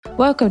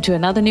Welcome to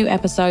another new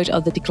episode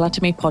of the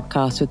Declutter Me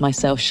podcast with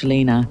myself,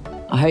 Shalina.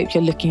 I hope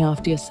you're looking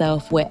after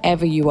yourself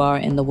wherever you are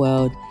in the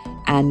world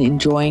and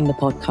enjoying the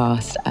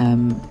podcast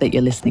that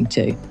you're listening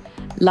to.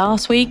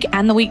 Last week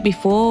and the week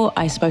before,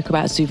 I spoke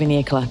about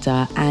souvenir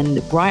clutter,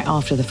 and right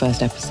after the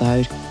first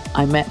episode,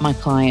 I met my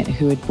client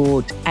who had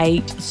bought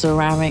 8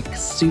 ceramic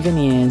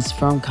souvenirs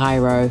from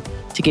Cairo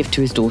to give to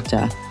his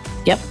daughter.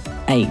 Yep,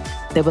 8.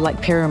 They were like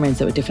pyramids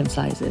that were different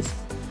sizes.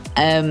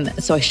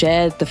 So I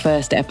shared the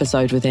first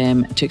episode with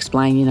him to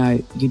explain,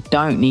 you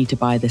don't need to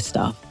buy this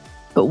stuff.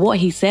 But what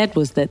he said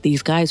was that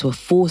these guys were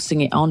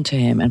forcing it onto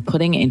him and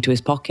putting it into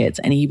his pockets,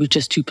 and he was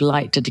just too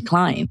polite to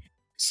decline.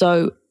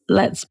 So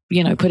let's,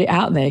 put it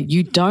out there.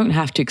 You don't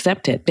have to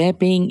accept it. They're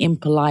being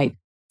impolite,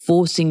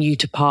 forcing you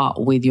to part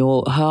with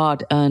your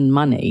hard-earned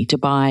money to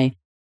buy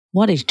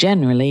what is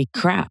generally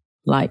crap.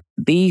 Like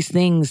these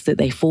things that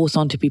they force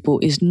onto people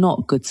is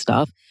not good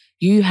stuff.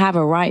 You have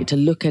a right to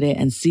look at it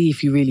and see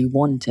if you really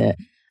want it.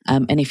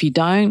 And if you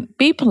don't,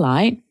 be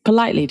polite,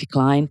 politely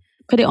decline,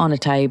 put it on a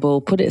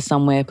table, put it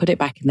somewhere, put it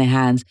back in their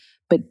hands,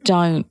 but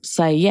don't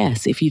say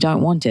yes if you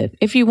don't want it.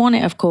 If you want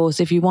it, of course,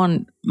 if you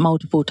want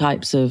multiple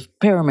types of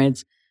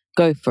pyramids,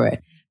 go for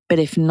it. But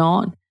if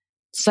not,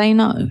 say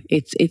no.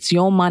 It's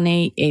your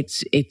money.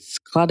 It's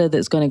clutter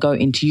that's going to go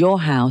into your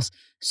house.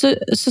 So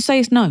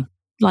say no.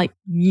 Like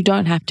you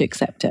don't have to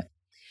accept it.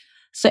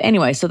 So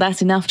anyway, so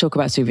that's enough talk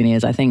about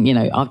souvenirs, I think,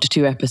 after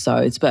 2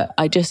 episodes. But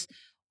I just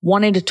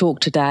wanted to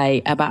talk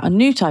today about a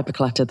new type of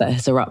clutter that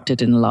has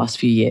erupted in the last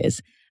few years,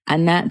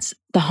 and that's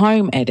the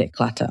home edit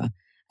clutter.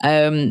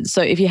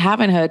 So if you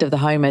haven't heard of the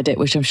home edit,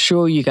 which I'm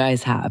sure you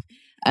guys have,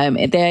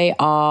 they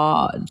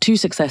are 2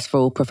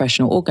 successful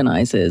professional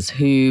organizers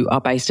who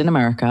are based in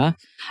America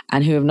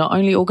and who have not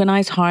only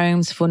organized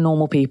homes for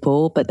normal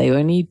people, but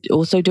they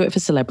also do it for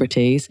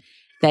celebrities.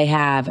 They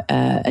have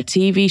a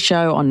TV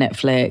show on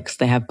Netflix.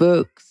 They have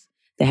books.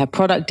 They have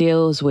product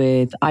deals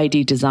with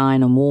ID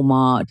Design and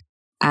Walmart.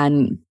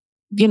 And,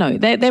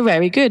 they're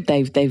very good.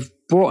 They've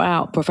brought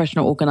out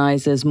professional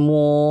organizers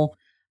more,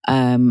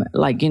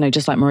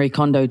 just like Marie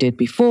Kondo did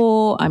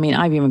before. I mean,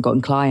 I've even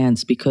gotten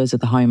clients because of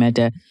the home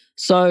edit.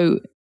 So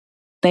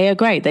they are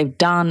great. They've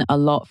done a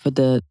lot for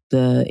the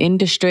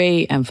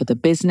industry and for the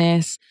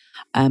business.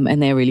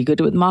 And they're really good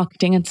with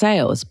marketing and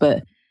sales.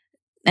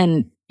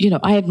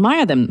 I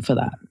admire them for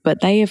that, but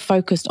they have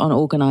focused on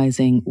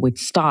organizing with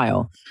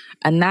style.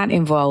 And that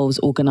involves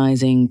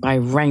organizing by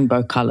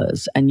rainbow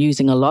colors and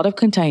using a lot of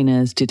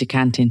containers to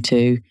decant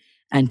into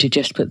and to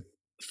just put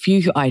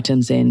few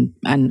items in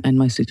and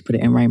mostly to put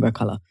it in rainbow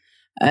color.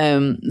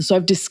 So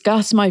I've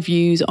discussed my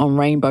views on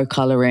rainbow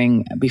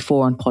coloring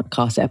before on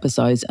podcast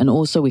episodes and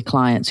also with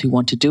clients who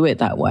want to do it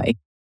that way.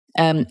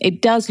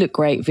 It does look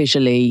great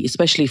visually,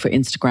 especially for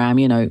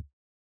Instagram,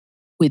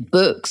 with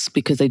books,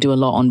 because they do a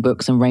lot on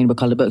books and rainbow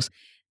color books.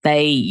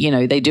 They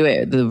do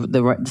it,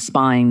 the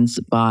spines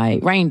by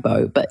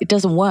rainbow, but it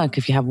doesn't work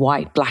if you have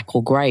white, black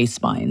or gray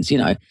spines,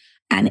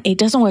 and it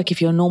doesn't work if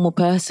you're a normal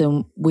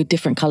person with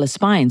different color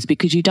spines,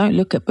 because you don't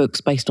look at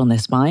books based on their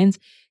spines.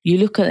 You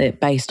look at it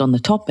based on the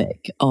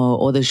topic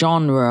or the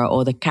genre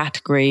or the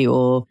category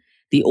or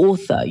the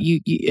author.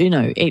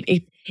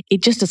 It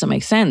just doesn't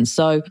make sense.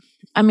 So,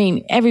 I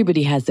mean,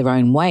 everybody has their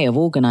own way of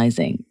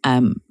organizing.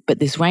 But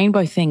this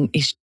rainbow thing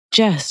is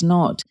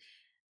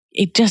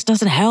it just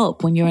doesn't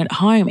help when you're at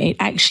home. It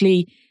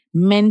actually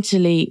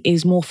mentally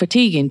is more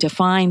fatiguing to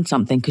find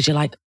something because you're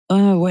like,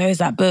 oh, where is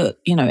that book?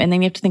 And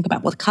then you have to think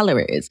about what color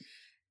it is.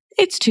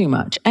 It's too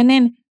much. And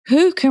then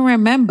who can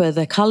remember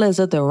the colors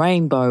of the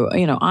rainbow?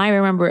 I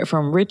remember it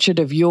from Richard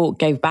of York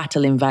gave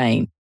battle in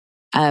vain.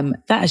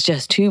 That is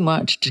just too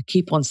much to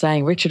keep on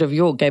saying Richard of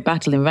York gave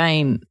battle in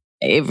vain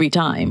every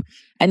time.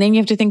 And then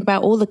you have to think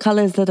about all the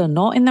colors that are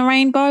not in the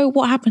rainbow.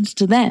 What happens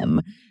to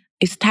them?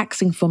 It's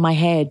taxing for my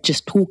head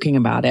just talking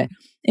about it.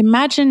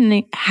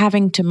 Imagine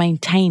having to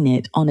maintain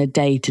it on a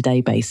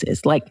day-to-day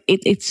basis. Like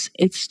it's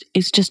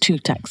just too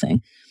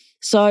taxing.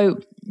 So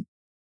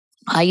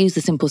I use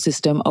the simple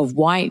system of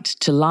white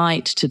to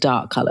light to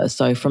dark colors.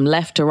 So from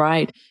left to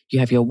right, you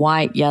have your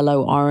white,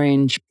 yellow,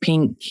 orange,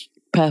 pink,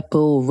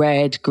 purple,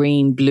 red,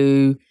 green,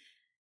 blue,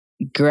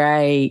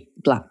 gray,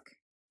 black.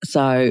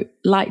 So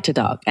light to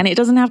dark. And it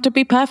doesn't have to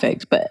be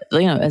perfect, but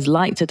as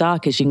light to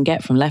dark as you can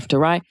get from left to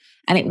right.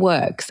 And it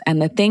works. And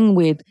the thing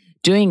with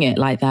doing it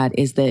like that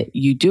is that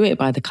you do it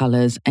by the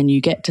colors and you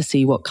get to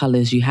see what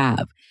colors you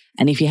have.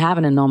 And if you have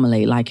an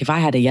anomaly, like if I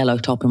had a yellow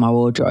top in my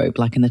wardrobe,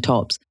 like in the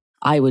tops,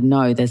 I would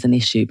know there's an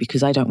issue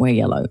because I don't wear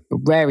yellow.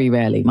 Very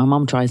rarely. My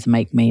mom tries to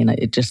make me and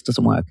it just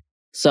doesn't work.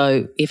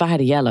 So if I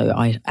had a yellow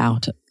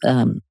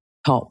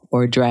top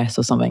or a dress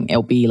or something,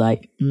 it'll be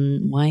like,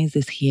 why is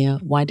this here?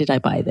 Why did I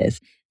buy this?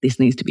 This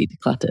needs to be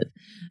decluttered.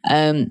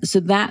 So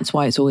that's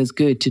why it's always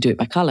good to do it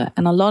by color.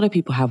 And a lot of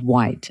people have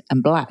white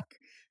and black.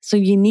 So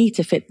you need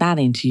to fit that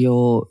into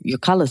your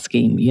color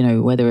scheme,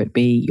 whether it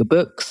be your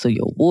books or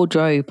your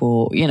wardrobe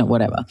or,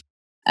 whatever.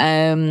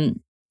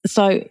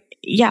 So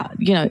yeah,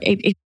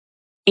 it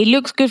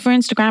looks good for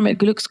Instagram.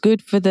 It looks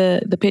good for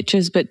the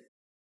pictures, but,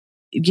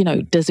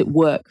 does it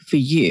work for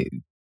you?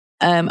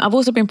 I've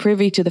also been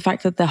privy to the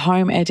fact that the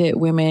home edit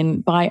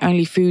women buy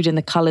only food in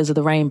the colors of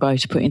the rainbow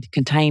to put into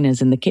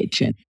containers in the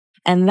kitchen.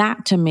 And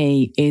that to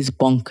me is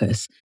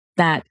bonkers.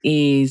 That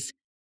is,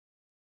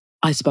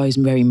 I suppose,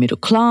 very middle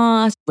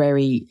class,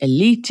 very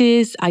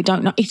elitist. I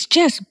don't know. It's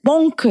just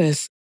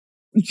bonkers.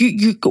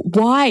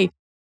 Why?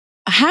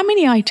 How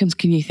many items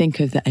can you think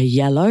of that are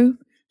yellow?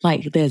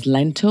 Like there's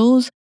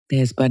lentils,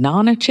 there's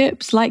banana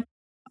chips. Like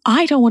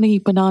I don't want to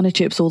eat banana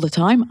chips all the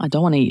time. I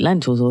don't want to eat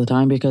lentils all the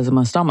time because of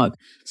my stomach.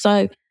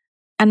 So,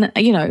 and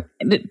you're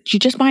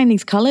just buying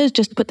these colors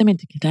just to put them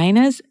into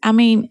containers. I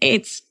mean,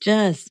 it's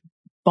just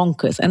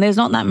bonkers. And there's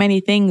not that many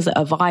things that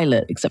are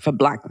violet except for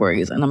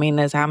blackberries. And I mean,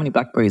 there's how many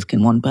blackberries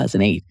can one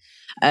person eat?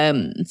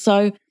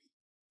 So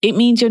it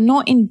means you're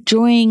not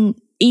enjoying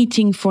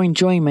eating for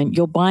enjoyment.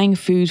 You're buying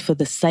food for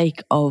the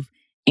sake of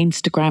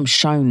Instagram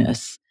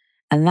showness.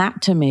 And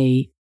that to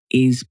me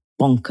is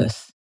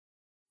bonkers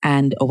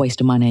and a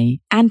waste of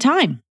money and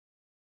time.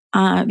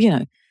 I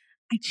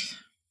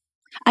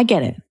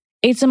get it.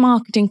 It's a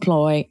marketing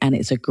ploy and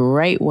it's a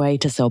great way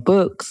to sell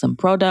books and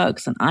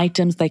products and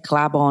items they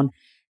collab on.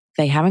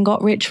 They haven't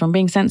got rich from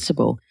being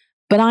sensible.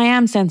 But I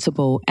am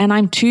sensible and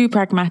I'm too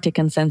pragmatic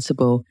and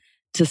sensible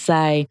to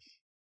say,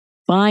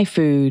 buy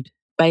food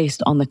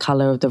based on the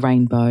color of the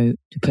rainbow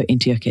to put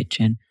into your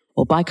kitchen,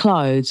 or buy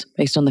clothes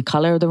based on the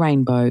color of the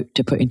rainbow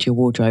to put into your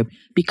wardrobe.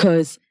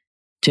 Because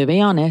to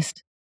be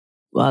honest,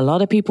 a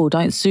lot of people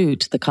don't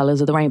suit the colors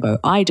of the rainbow.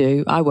 I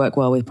do. I work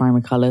well with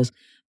primary colors,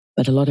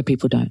 but a lot of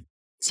people don't.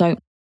 So,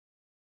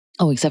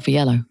 except for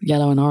yellow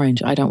and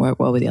orange. I don't work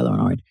well with yellow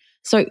and orange.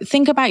 So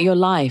think about your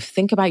life.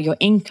 Think about your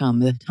income,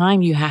 the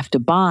time you have to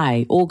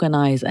buy,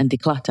 organize, and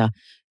declutter.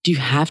 Do you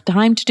have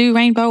time to do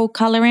rainbow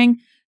coloring?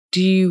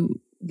 Do you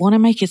want to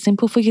make it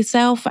simple for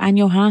yourself and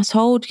your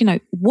household?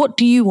 What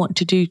do you want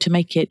to do to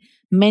make it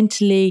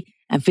mentally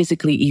and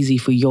physically easy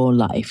for your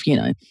life?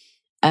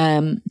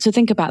 So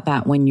think about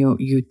that when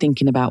you're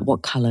thinking about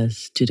what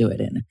colors to do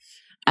it in.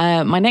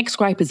 My next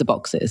gripe is the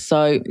boxes.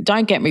 So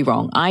don't get me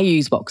wrong. I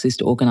use boxes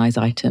to organize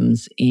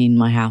items in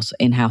my house,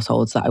 in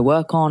households that I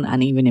work on,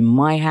 and even in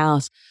my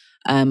house.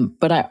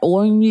 But I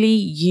only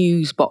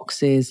use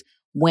boxes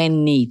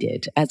when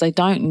needed, as I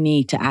don't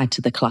need to add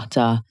to the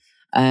clutter.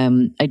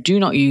 I do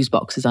not use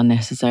boxes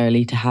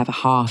unnecessarily to have a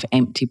half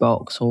empty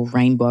box or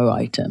rainbow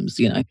items,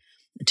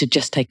 to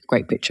just take a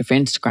great picture for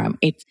Instagram.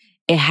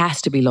 It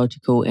has to be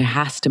logical. It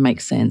has to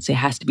make sense. It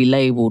has to be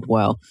labeled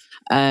well.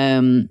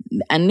 And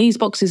these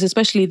boxes,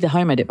 especially the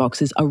home edit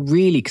boxes, are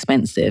really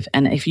expensive.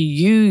 And if you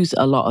use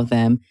a lot of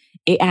them,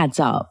 it adds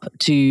up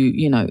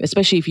to,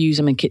 especially if you use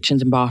them in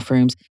kitchens and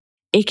bathrooms,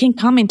 it can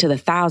come into the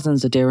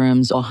thousands of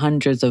dirhams or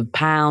hundreds of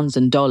pounds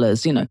and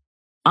dollars.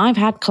 I've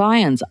had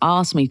clients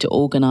ask me to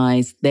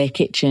organize their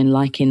kitchen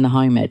like in the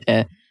home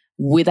edit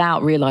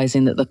without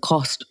realizing that the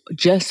cost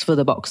just for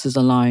the boxes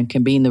alone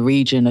can be in the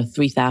region of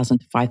 3,000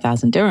 to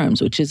 5,000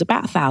 dirhams, which is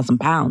about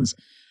 £1,000.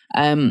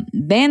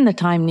 Then the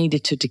time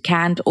needed to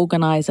decant,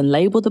 organize, and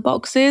label the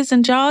boxes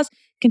and jars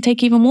can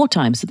take even more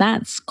time. So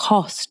that's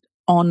cost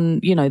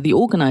on, the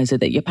organizer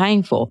that you're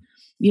paying for.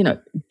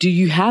 Do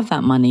you have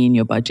that money in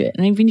your budget?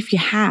 And even if you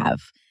have,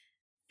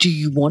 do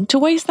you want to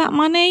waste that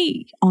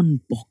money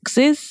on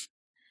boxes?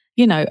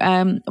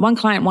 One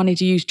client wanted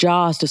to use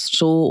jars to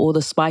store all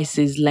the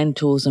spices,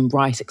 lentils, and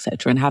rice,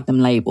 etc., and have them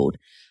labeled.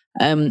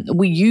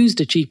 We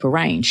used a cheaper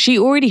range. She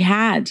already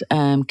had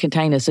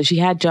containers, so she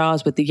had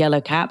jars with the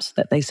yellow caps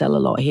that they sell a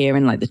lot here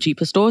in like the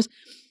cheaper stores.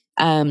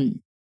 But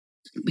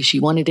she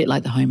wanted it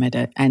like the home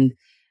edit, and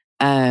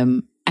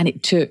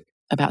it took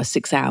about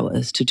 6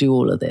 hours to do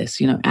all of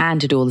this,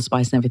 and to do all the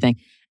spice and everything.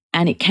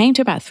 And it came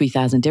to about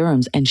 3,000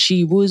 dirhams, and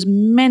she was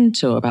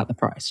mental about the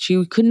price.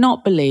 She could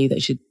not believe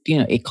that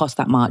it cost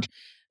that much.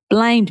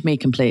 Blamed me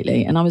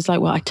completely. And I was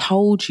like, well, I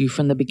told you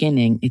from the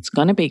beginning, it's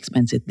going to be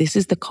expensive. This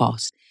is the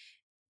cost.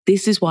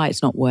 This is why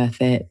it's not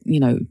worth it.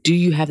 Do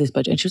you have this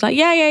budget? And she was like,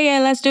 yeah,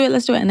 let's do it.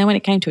 And then when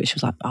it came to it, she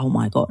was like, oh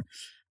my God.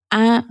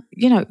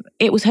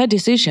 It was her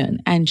decision,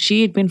 and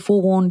she had been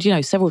forewarned,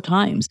 several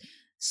times.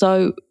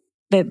 So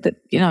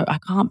I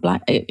can't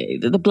blame,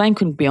 the blame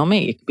couldn't be on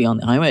me. It could be on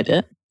the home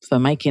edit for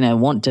making her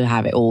want to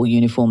have it all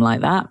uniform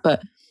like that.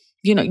 But,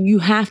 you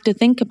have to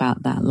think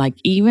about that. Like,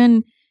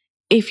 even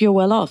if you're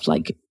well off,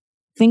 like,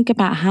 think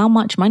about how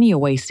much money you're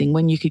wasting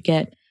when you could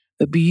get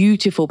a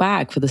beautiful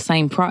bag for the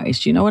same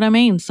price. Do you know what I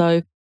mean?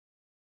 So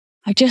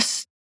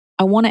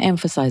I want to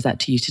emphasize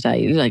that to you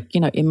today. Like,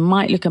 it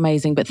might look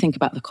amazing, but think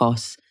about the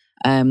costs.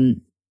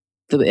 The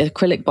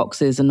acrylic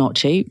boxes are not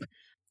cheap.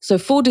 So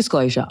full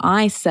disclosure,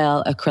 I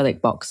sell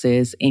acrylic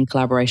boxes in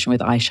collaboration with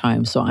Aish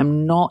Home. So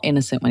I'm not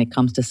innocent when it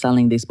comes to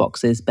selling these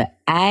boxes, but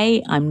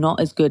A, I'm not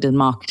as good at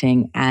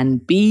marketing,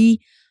 and B,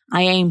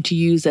 I aim to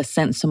use a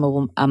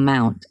sensible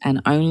amount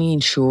and only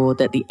ensure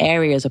that the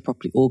areas are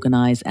properly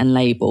organized and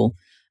labeled.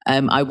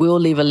 I will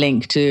leave a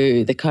link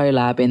to the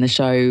collab in the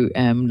show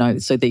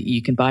notes so that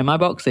you can buy my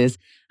boxes.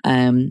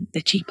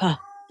 They're cheaper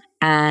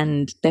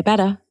and they're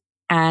better,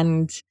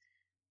 and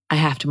I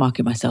have to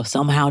market myself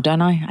somehow,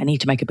 don't I? I need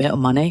to make a bit of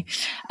money.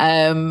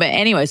 But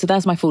anyway, so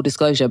that's my full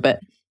disclosure. But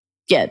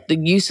the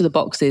use of the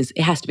boxes,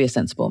 it has to be a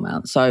sensible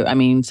amount. So, I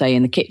mean, say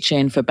in the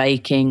kitchen for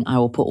baking, I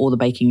will put all the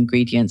baking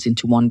ingredients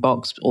into one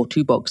box or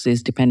two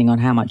boxes, depending on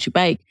how much you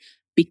bake,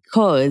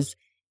 because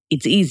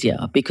it's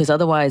easier. Because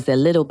otherwise, they're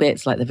little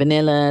bits like the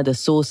vanilla, the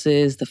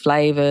sauces, the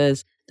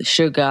flavors, the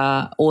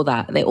sugar, all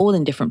that. They're all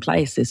in different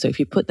places. So if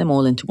you put them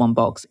all into one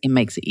box, it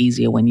makes it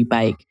easier when you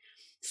bake.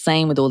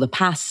 Same with all the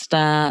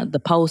pasta, the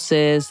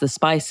pulses, the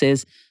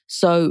spices.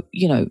 So,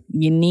 you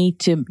need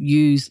to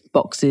use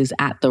boxes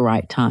at the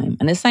right time.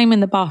 And the same in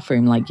the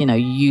bathroom, you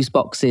use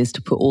boxes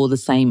to put all the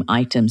same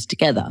items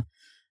together.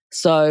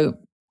 So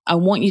I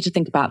want you to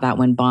think about that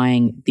when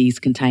buying these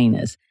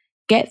containers.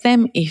 Get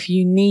them if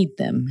you need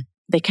them.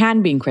 They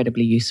can be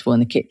incredibly useful in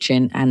the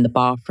kitchen and the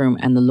bathroom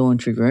and the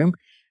laundry room.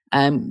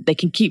 They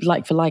can keep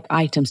like-for-like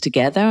items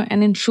together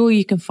and ensure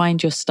you can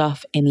find your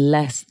stuff in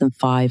less than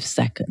 5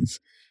 seconds.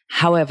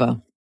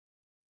 However,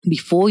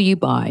 before you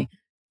buy,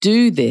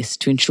 do this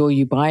to ensure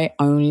you buy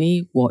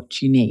only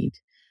what you need.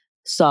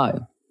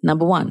 So,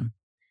 number 1,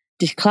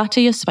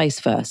 declutter your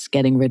space first,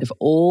 getting rid of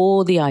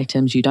all the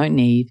items you don't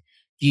need,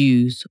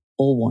 use,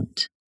 or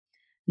want.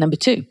 Number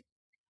 2,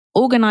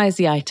 organize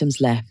the items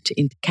left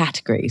into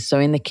categories. So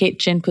in the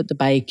kitchen, put the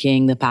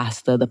baking, the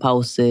pasta, the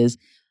pulses,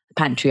 the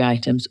pantry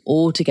items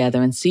all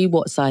together and see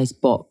what size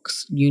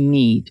box you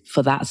need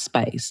for that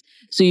space.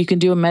 So you can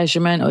do a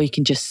measurement or you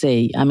can just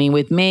see. I mean,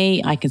 with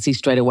me, I can see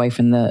straight away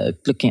from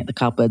looking at the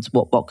cupboards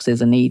what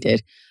boxes are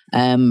needed.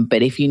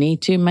 But if you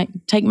need to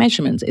take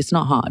measurements, it's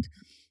not hard.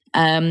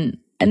 And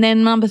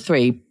then number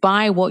 3,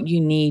 buy what you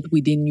need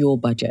within your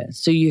budget.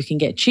 So you can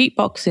get cheap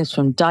boxes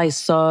from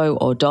Daiso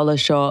or dollar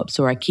shops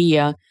or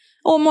IKEA,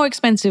 or more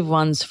expensive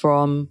ones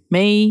from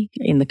me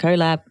in the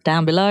collab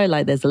down below,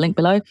 like there's a link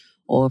below,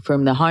 or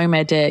from the Home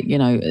Edit,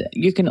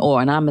 you can,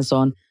 or on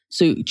Amazon.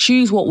 So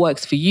choose what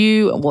works for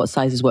you and what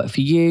sizes work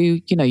for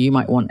you. You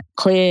might want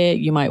clear,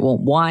 you might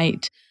want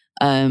white.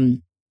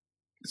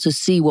 So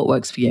see what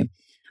works for you.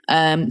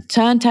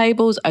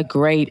 Turntables are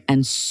great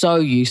and so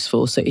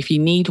useful. So if you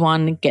need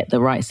one, get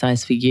the right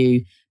size for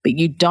you. But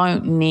you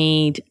don't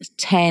need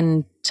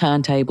 10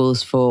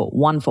 turntables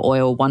one for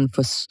oil, one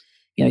for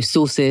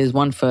sauces,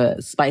 one for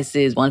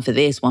spices, one for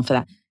this, one for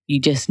that. You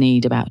just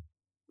need about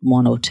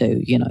 1 or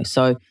 2,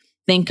 So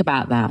think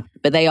about that.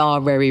 But they are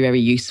very, very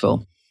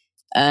useful.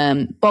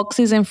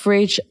 Boxes in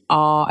fridge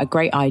are a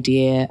great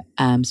idea,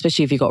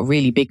 especially if you've got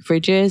really big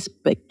fridges,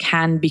 but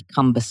can be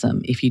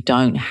cumbersome if you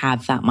don't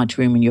have that much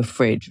room in your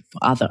fridge for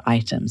other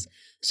items.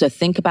 So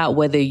think about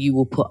whether you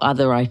will put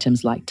other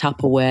items like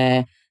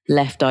Tupperware,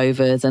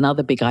 leftovers, and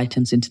other big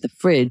items into the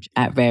fridge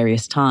at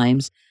various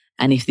times,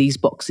 and if these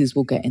boxes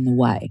will get in the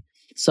way.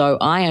 So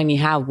I only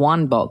have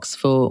one box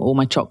for all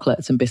my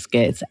chocolates and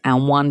biscuits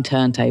and one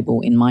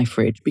turntable in my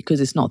fridge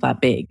because it's not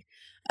that big.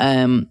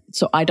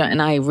 So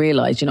I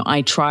realized,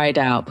 I tried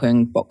out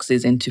putting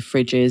boxes into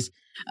fridges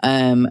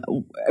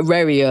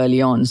very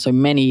early on. So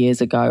many years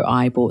ago,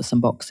 I bought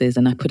some boxes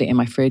and I put it in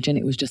my fridge and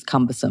it was just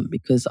cumbersome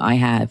because I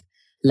have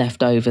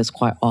leftovers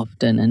quite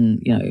often and,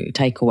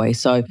 takeaway.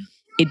 So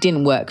it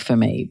didn't work for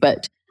me,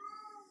 but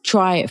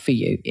try it for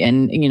you.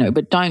 And,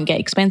 but don't get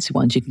expensive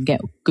ones. You can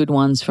get good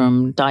ones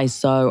from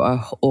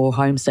Daiso or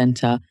Home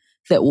Center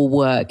that will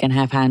work and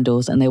have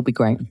handles and they'll be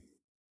great.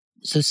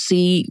 So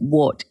see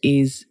what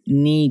is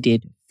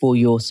needed for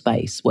your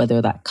space,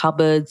 whether that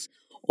cupboards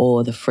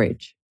or the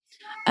fridge.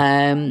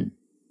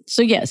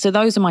 So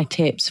those are my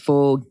tips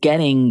for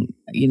getting,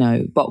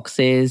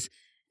 boxes,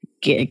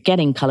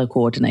 getting color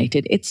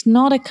coordinated. It's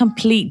not a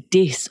complete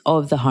diss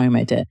of the Home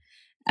Edit.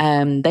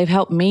 They've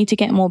helped me to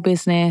get more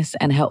business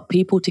and help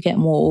people to get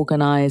more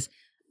organized.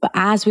 But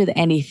as with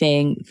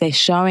anything, they're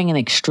showing an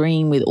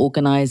extreme with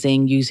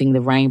organizing using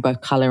the rainbow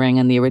coloring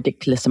and the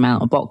ridiculous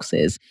amount of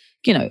boxes.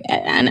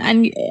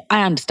 And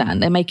I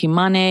understand they're making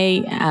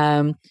money.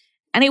 And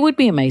it would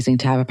be amazing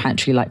to have a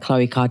pantry like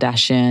Khloe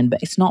Kardashian,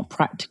 but it's not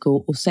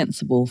practical or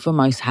sensible for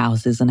most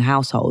houses and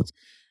households.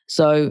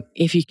 So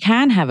if you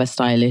can have a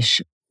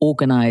stylish,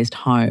 organized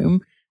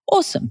home,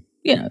 awesome.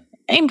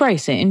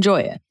 Embrace it,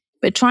 enjoy it.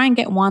 But try and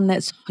get one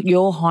that's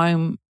your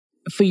home,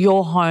 for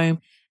your home,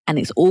 and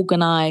it's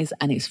organized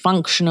and it's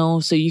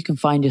functional so you can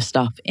find your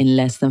stuff in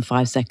less than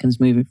 5 seconds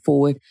moving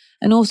forward.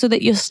 And also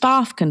that your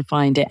staff can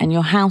find it and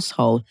your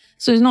household.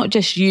 So it's not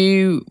just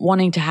you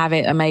wanting to have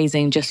it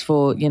amazing just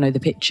for, the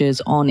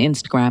pictures on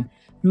Instagram.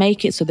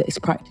 Make it so that it's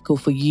practical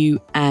for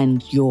you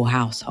and your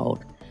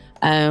household.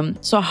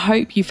 So I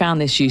hope you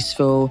found this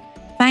useful.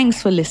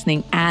 Thanks for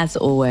listening as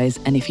always.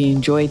 And if you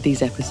enjoyed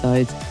these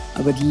episodes,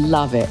 I would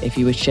love it if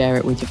you would share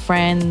it with your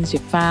friends,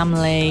 your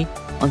family,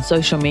 on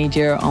social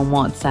media, on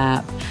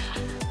WhatsApp.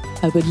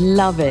 I would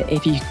love it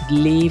if you could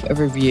leave a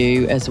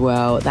review as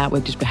well. That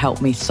would just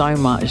help me so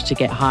much to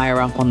get higher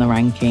up on the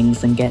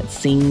rankings and get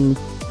seen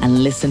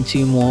and listened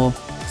to more.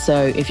 So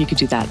if you could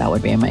do that, that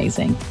would be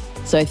amazing.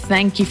 So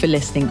thank you for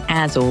listening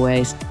as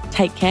always.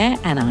 Take care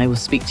and I will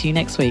speak to you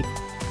next week.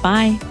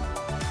 Bye.